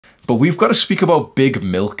But we've got to speak about big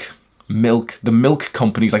milk, the milk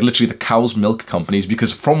companies, like literally the cow's milk companies,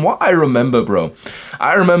 because from what I remember, bro,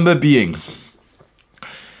 I remember being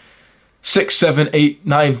 6, 7, 8,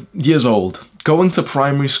 9 years old, going to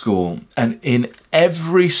primary school, and in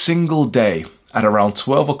every single day at around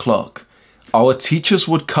 12 o'clock, our teachers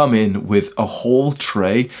would come in with a whole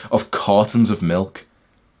tray of cartons of milk,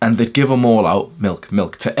 and they'd give them all out,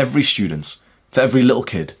 milk, to every student, to every little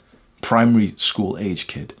kid, primary school age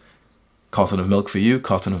kid. Carton of milk for you,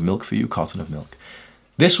 carton of milk for you, carton of milk.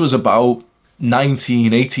 This was about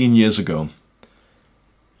 19, 18 years ago.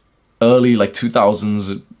 Early, like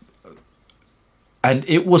 2000s. And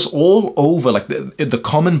it was all over, like the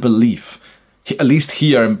common belief, at least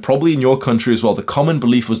here and probably in your country as well, the common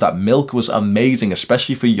belief was that milk was amazing,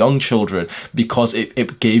 especially for young children, because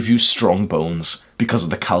it gave you strong bones because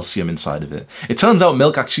of the calcium inside of it. It turns out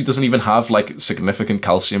milk actually doesn't even have like significant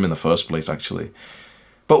calcium in the first place, actually.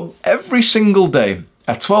 But every single day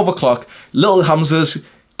at 12 o'clock, little Hamza's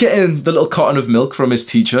getting the little carton of milk from his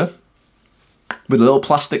teacher with a little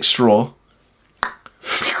plastic straw.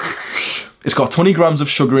 It's got 20 grams of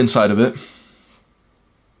sugar inside of it.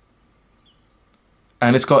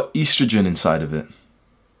 And it's got estrogen inside of it.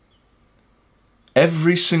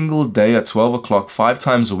 Every single day at 12 o'clock, 5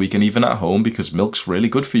 times a week, and even at home, because milk's really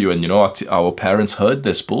good for you. And you know, our parents heard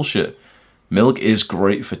this bullshit. Milk is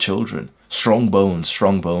great for children. Strong bones,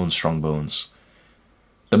 strong bones, strong bones.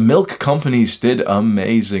 The milk companies did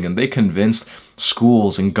amazing, and they convinced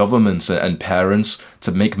schools and governments and parents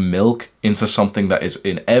to make milk into something that is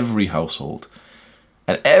in every household.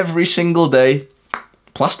 And every single day,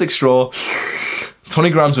 plastic straw, 20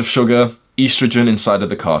 grams of sugar, estrogen inside of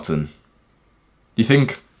the carton. You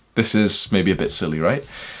think this is maybe a bit silly, right?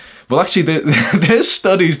 Well, actually, there's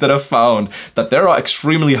studies that have found that there are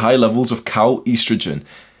extremely high levels of cow estrogen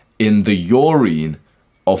in the urine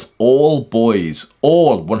of all boys,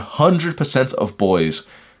 all 100% of boys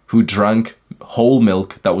who drank whole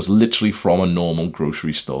milk that was literally from a normal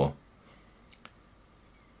grocery store.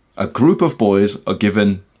 A group of boys are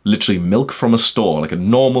given literally milk from a store, like a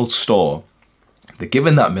normal store. They're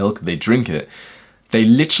given that milk, they drink it. They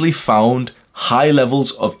literally found high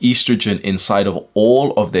levels of estrogen inside of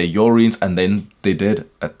all of their urines, and then they did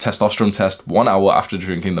a testosterone test 1 hour after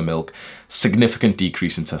drinking the milk. Significant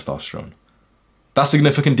decrease in testosterone. That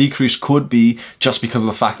significant decrease could be just because of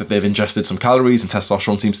the fact that they've ingested some calories, and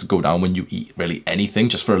testosterone seems to go down when you eat really anything,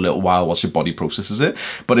 just for a little while whilst your body processes it.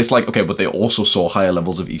 But it's like, okay, but they also saw higher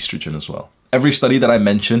levels of estrogen as well. Every study that I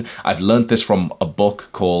mention, I've learned this from a book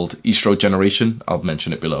called Estrogeneration. I'll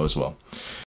mention it below as well.